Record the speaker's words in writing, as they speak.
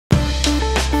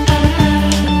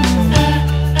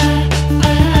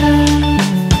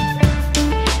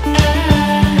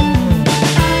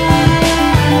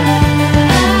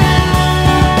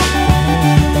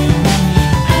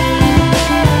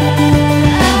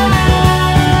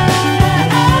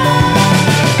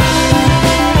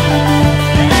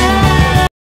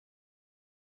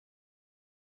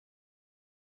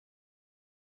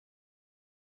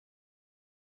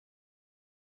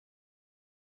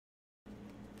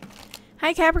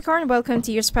Hi Capricorn, welcome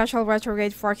to your special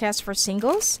retrograde forecast for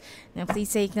singles. Now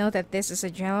please take note that this is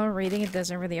a general reading, it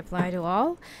doesn't really apply to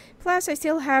all. Plus I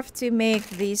still have to make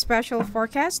the special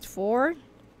forecast for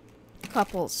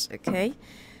couples, okay?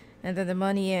 And then the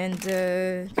money and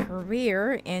the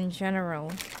career in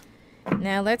general.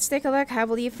 Now let's take a look. How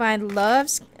will you find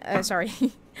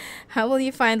how will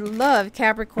you find love,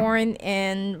 Capricorn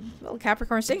and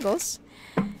Capricorn singles?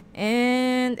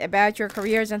 And about your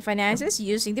careers and finances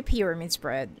using the pyramid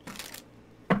spread.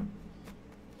 All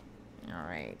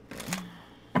right.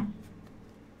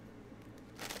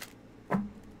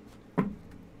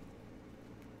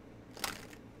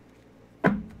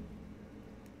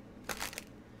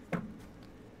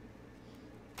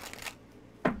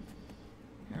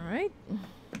 All right.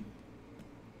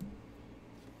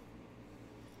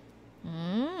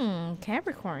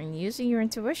 Capricorn, using your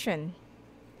intuition.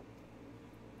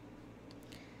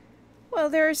 Well,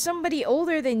 there's somebody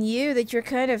older than you that you're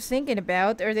kind of thinking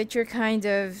about, or that you're kind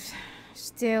of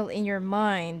still in your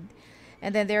mind.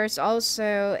 And then there's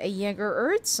also a younger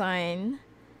earth sign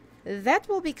that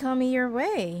will be coming your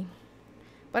way.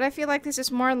 But I feel like this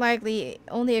is more likely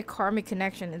only a karmic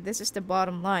connection, and this is the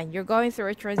bottom line. You're going through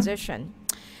a transition.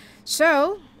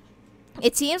 So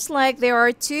it seems like there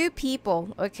are two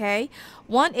people, okay?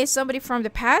 One is somebody from the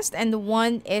past, and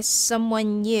one is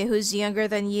someone new who's younger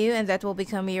than you, and that will be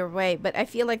coming your way. But I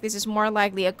feel like this is more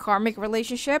likely a karmic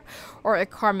relationship or a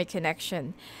karmic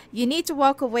connection. You need to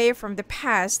walk away from the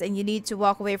past, and you need to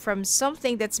walk away from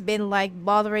something that's been like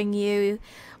bothering you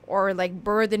or like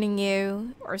burdening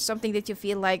you, or something that you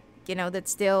feel like, you know,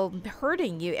 that's still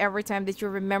hurting you every time that you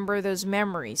remember those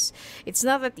memories. It's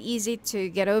not that easy to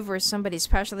get over somebody,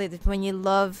 especially that when you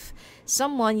love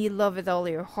someone, you love with all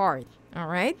your heart. All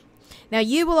right. Now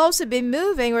you will also be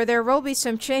moving, or there will be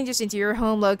some changes into your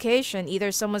home location.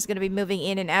 Either someone's going to be moving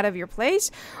in and out of your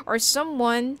place, or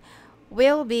someone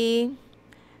will be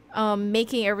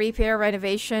making a repair,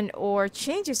 renovation, or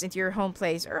changes into your home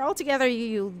place, or altogether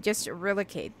you just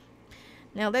relocate.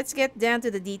 Now let's get down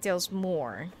to the details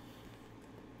more.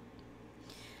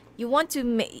 You want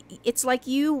to it's like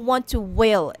you want to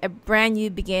will a brand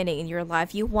new beginning in your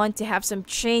life. You want to have some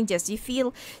changes. You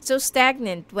feel so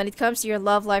stagnant when it comes to your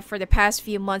love life for the past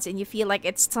few months, and you feel like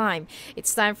it's time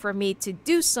for me to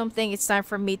do something. It's time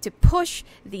for me to push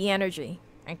the energy,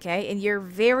 okay? And you're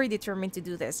very determined to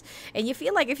do this, and you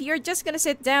feel like if you're just gonna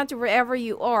sit down to wherever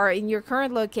you are in your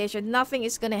current location, nothing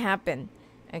is gonna happen.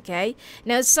 Okay,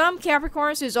 now some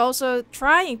Capricorns who's also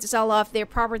trying to sell off their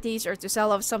properties or to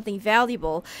sell off something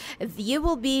valuable, you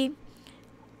will be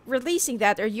releasing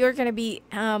that, or you're gonna be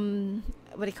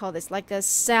what do you call this, like a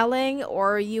selling,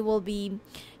 or you'll be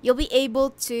able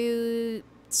to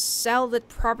sell that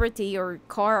property or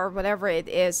car or whatever it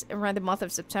is around the month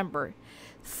of September,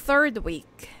 third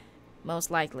week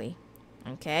most likely.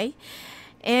 Okay.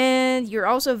 And you're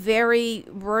also very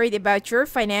worried about your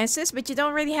finances, but you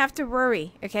don't really have to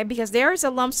worry, okay? Because there is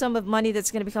a lump sum of money that's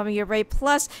going to be coming your way,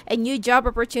 plus a new job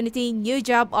opportunity, new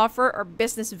job offer, or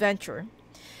business venture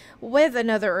with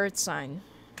another earth sign.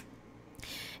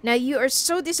 Now, you are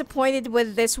so disappointed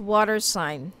with this water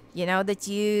sign, you know, that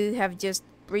you have just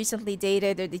recently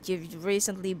dated, or that you've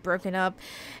recently broken up,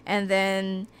 and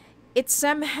then it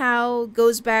somehow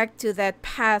goes back to that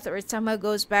path, or it somehow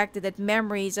goes back to that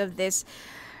memories of this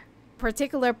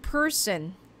particular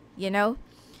person, you know,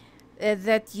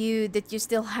 that you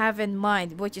still have in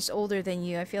mind, which is older than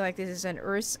you. I feel like this is an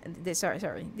earth,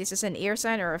 this is an air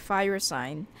sign or a fire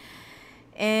sign.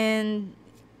 And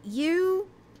you,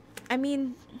 I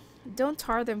mean, don't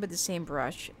tar them with the same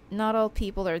brush. Not all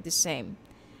people are the same.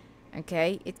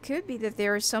 Okay, it could be that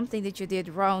there is something that you did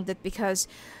wrong, that because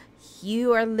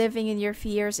you are living in your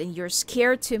fears and you're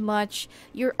scared too much,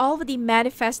 you're already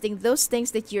manifesting those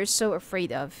things that you're so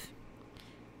afraid of.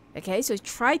 Okay, so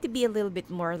try to be a little bit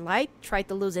more light, try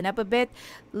to loosen up a bit,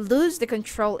 lose the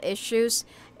control issues,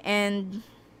 and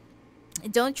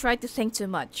don't try to think too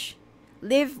much.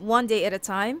 Live one day at a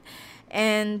time,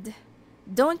 and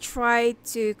don't try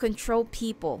to control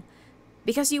people,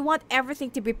 because you want everything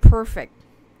to be perfect.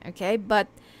 Okay, but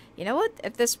you know what,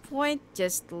 at this point,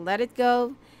 just let it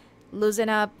go, loosen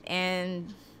up,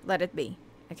 and let it be.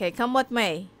 Okay, come what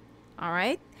may. All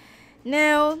right.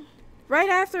 Now, right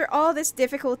after all these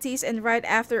difficulties and right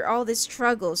after all these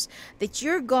struggles that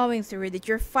you're going through, that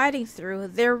you're fighting through,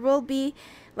 there will be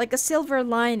like a silver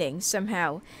lining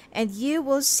somehow, and you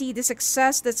will see the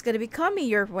success that's going to be coming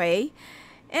your way,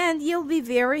 and you'll be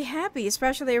very happy,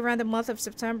 especially around the month of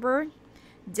September.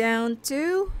 down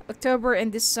to October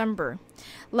and December.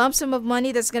 Lump sum of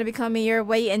money that's going to be coming your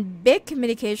way, and big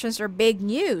communications or big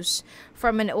news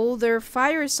from an older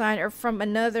fire sign or from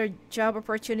another job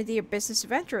opportunity or business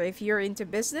venture if you're into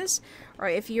business or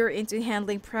if you're into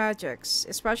handling projects,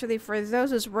 especially for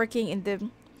those who's working in the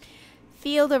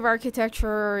field of architecture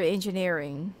or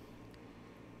engineering.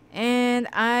 And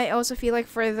I also feel like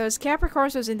for those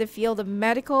Capricorns who's in the field of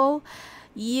medical,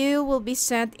 you will be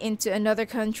sent into another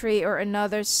country or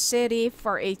another city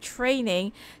for a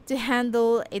training to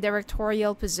handle a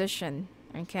directorial position,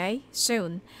 okay,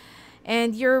 soon.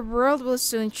 And your world will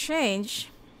soon change.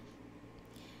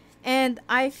 And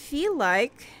I feel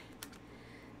like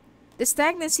the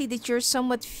stagnancy that you're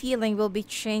somewhat feeling will be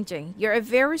changing. You're a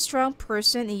very strong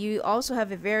person, and you also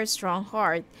have a very strong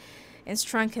heart and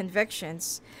strong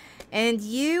convictions. And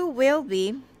you will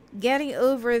be getting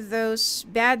over those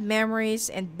bad memories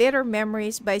and bitter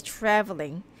memories by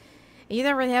traveling. And you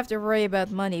don't really have to worry about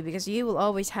money because you will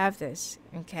always have this,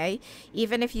 okay?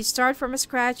 Even if you start from a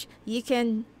scratch, you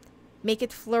can make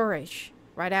it flourish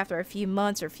right after a few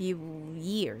months or a few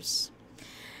years.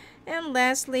 And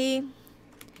lastly,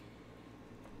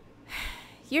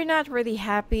 you're not really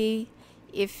happy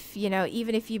if,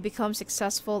 even if you become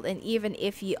successful and even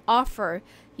if you offer,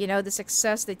 the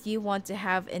success that you want to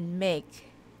have and make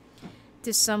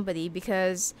to somebody,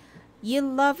 because you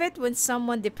love it when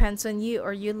someone depends on you,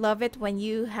 or you love it when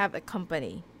you have a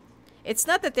company. It's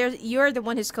not that you're the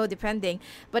one who's codepending,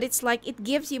 but it's like it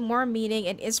gives you more meaning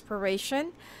and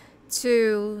inspiration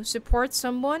to support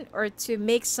someone or to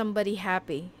make somebody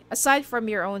happy, aside from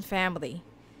your own family,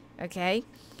 okay?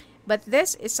 But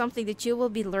this is something that you will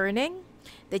be learning,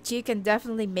 that you can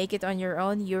definitely make it on your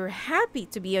own. You're happy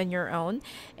to be on your own,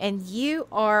 and you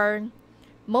are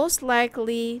most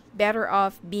likely better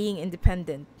off being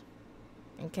independent,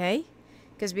 okay?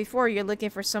 Because before, you're looking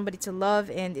for somebody to love,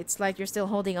 and it's like you're still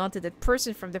holding on to that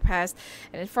person from the past.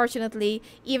 And unfortunately,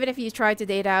 even if you try to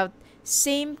date out,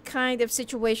 same kind of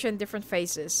situation, different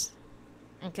faces,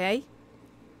 okay?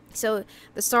 So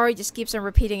the story just keeps on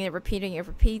repeating and repeating and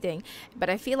repeating. But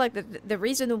I feel like the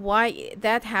reason why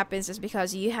that happens is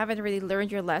because you haven't really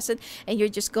learned your lesson, and you're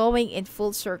just going in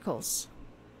full circles.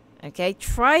 Okay,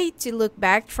 try to look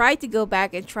back, try to go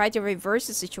back and try to reverse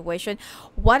the situation.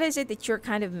 What is it that you're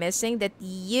kind of missing that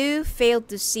you failed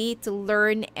to see, to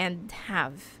learn, and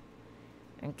have?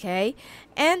 Okay,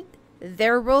 and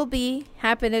there will be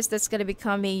happiness that's going to be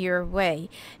coming your way.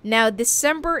 Now,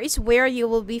 December is where you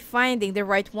will be finding the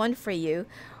right one for you,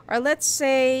 or let's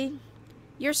say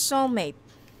your soulmate.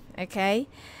 Okay,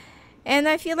 and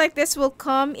I feel like this will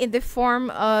come in the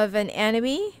form of an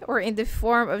enemy or in the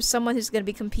form of someone who's going to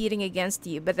be competing against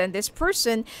you. But then this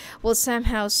person will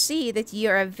somehow see that you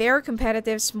are a very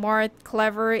competitive, smart,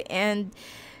 clever, and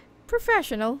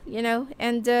professional,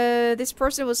 and this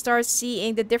person will start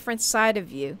seeing the different side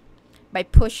of you by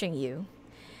pushing you.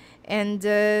 And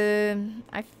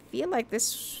I feel like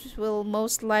this will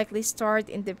most likely start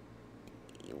in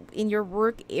your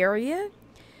work area,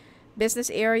 business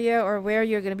area, or where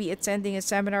you're going to be attending a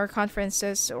seminar,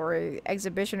 conferences, or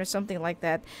exhibition or something like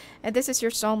that. And this is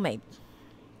your soulmate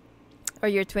or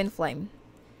your twin flame.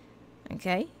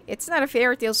 Okay, it's not a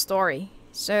fairy tale story,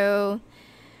 so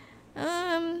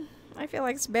I feel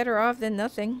like it's better off than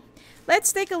nothing.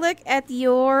 Let's take a look at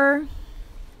your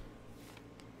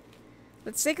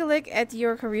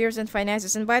careers and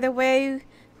finances. And by the way,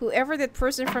 whoever that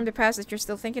person from the past that you're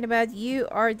still thinking about, you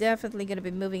are definitely going to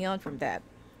be moving on from that.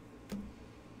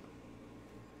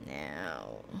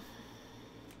 Now,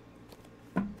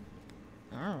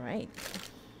 all right.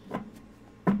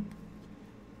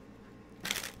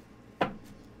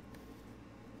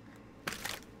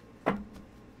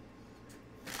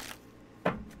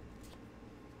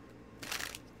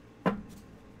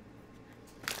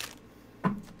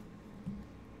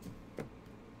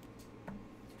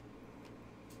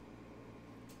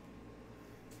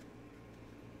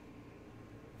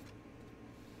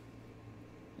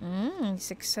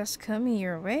 Success coming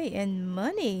your way, and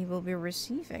money will be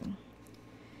receiving.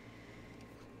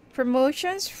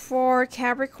 Promotions for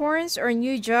Capricorns, or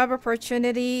new job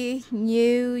opportunity,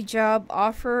 new job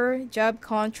offer, job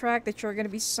contract that you're going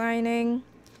to be signing,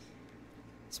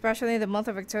 especially in the month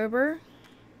of October.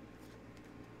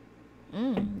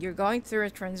 You're going through a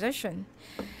transition.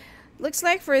 Looks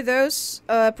like for those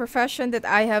profession that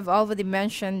I have already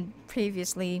mentioned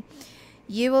previously,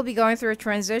 you will be going through a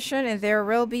transition, and there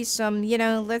will be some,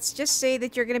 let's just say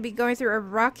that you're going to be going through a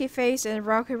rocky phase and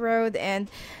rocky road, and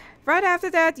right after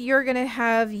that, you're going to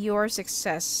have your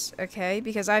success, okay?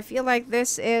 Because I feel like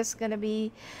this is going to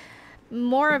be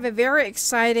more of a very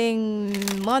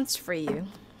exciting months for you,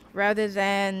 rather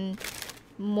than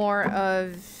more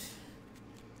of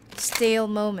stale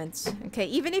moments. Okay,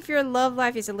 even if your love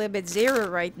life is a little bit zero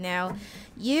right now,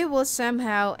 you will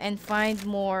somehow and find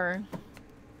more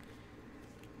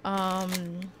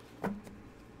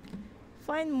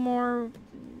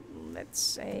let's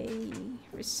say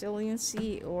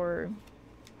resiliency or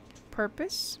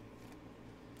purpose.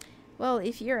 Well,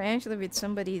 if you're actually with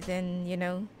somebody, then you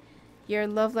know your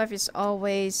love life is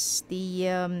always the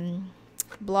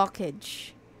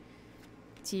blockage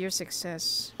to your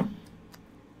success.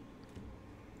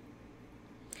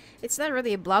 It's not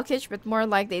really a blockage, but more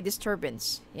like a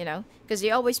disturbance, you know, because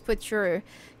you always put your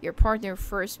partner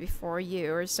first before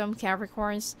you. Or some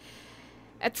Capricorns,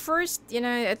 at first, you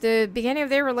know, at the beginning of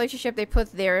their relationship, they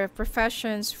put their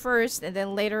professions first, and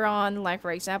then later on, like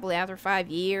for example, after 5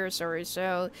 years or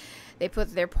so, they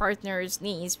put their partner's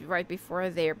needs right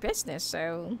before their business.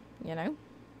 So, you know,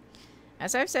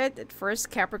 as I've said, at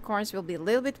first, Capricorns will be a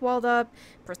little bit walled up,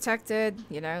 protected,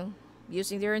 you know,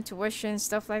 using their intuition,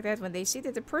 stuff like that. When they see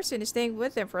that the person is staying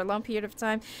with them for a long period of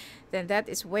time, then that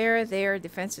is where their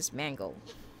defenses mangle.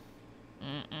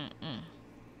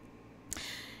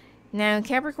 Now,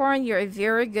 Capricorn, you're a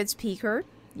very good speaker.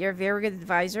 You're a very good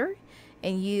advisor.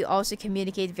 And you also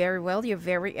communicate very well. You're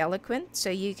very eloquent. So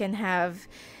you can have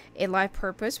a life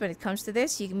purpose when it comes to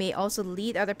this. You may also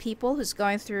lead other people who's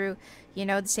going through, you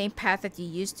know, the same path that you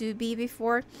used to be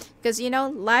before. Because, you know,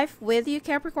 life with you,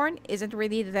 Capricorn, isn't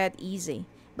really that easy.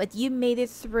 But you made it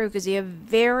through because you're a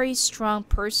very strong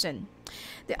person.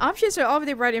 The options are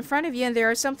already right in front of you, and there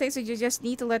are some things that you just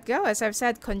need to let go. As I've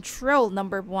said, control,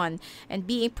 number one, and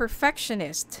being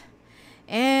perfectionist.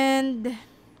 And,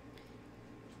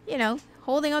 you know,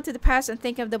 holding on to the past and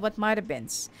thinking of the what might have been.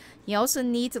 You also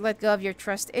need to let go of your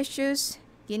trust issues.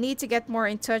 You need to get more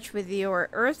in touch with your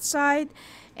earth side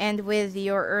and with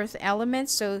your earth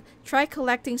elements. So try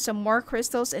collecting some more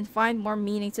crystals and find more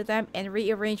meaning to them, and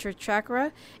rearrange your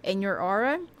chakra and your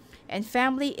aura. And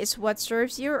family is what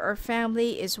serves you, or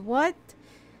family is what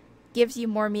gives you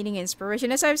more meaning and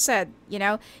inspiration. As I've said, you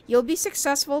know, you'll be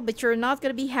successful, but you're not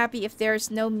going to be happy if there's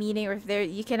no meaning, or if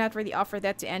you cannot really offer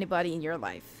that to anybody in your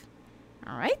life.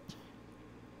 All right?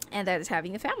 And that is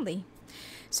having a family.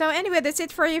 So anyway, that's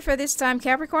it for you for this time,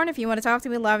 Capricorn. If you want to talk to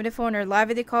me live on the phone or live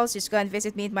video calls, just go and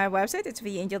visit me at my website. It's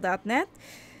viangel.net.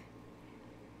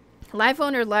 Live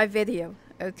phone or live video,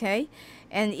 okay?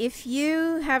 And if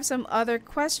you have some other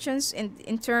questions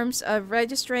in terms of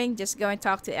registering, just go and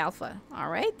talk to Alpha. All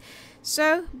right?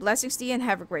 So, blessings to you and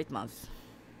have a great month.